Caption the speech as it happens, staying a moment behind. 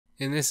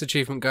In this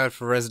achievement guide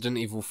for Resident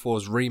Evil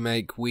 4's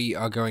Remake, we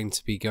are going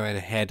to be going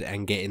ahead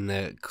and getting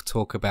the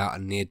talk about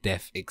a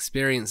near-death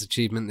experience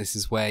achievement. This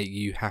is where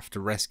you have to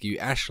rescue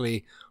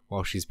Ashley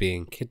while she's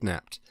being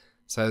kidnapped.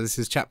 So this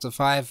is chapter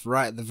 5,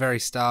 right at the very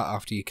start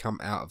after you come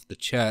out of the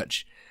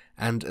church.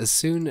 And as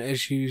soon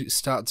as you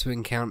start to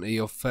encounter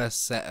your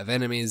first set of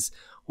enemies,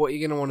 what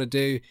you're going to want to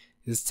do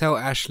is tell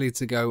Ashley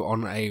to go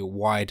on a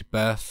wide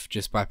berth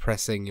just by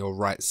pressing your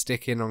right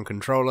stick in on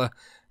controller,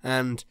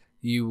 and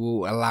you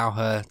will allow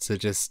her to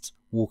just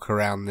walk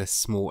around this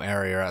small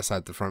area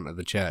outside the front of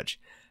the church.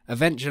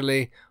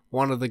 Eventually,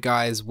 one of the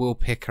guys will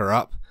pick her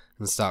up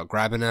and start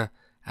grabbing her,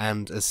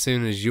 and as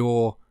soon as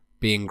you're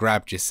being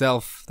grabbed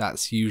yourself,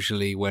 that's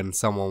usually when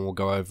someone will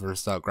go over and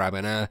start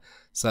grabbing her.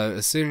 So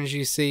as soon as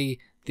you see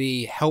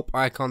the help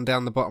icon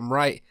down the bottom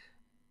right,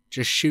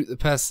 just shoot the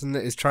person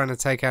that is trying to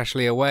take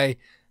Ashley away,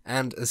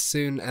 and as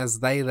soon as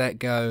they let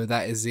go,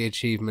 that is the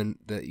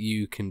achievement that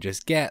you can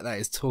just get. That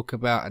is talk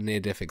about a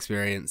near-death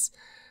experience,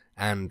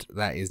 and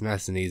that is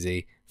nice and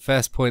easy.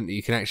 First point that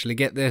you can actually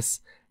get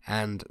this,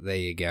 and there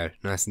you go,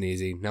 nice and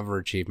easy, another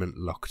achievement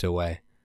locked away.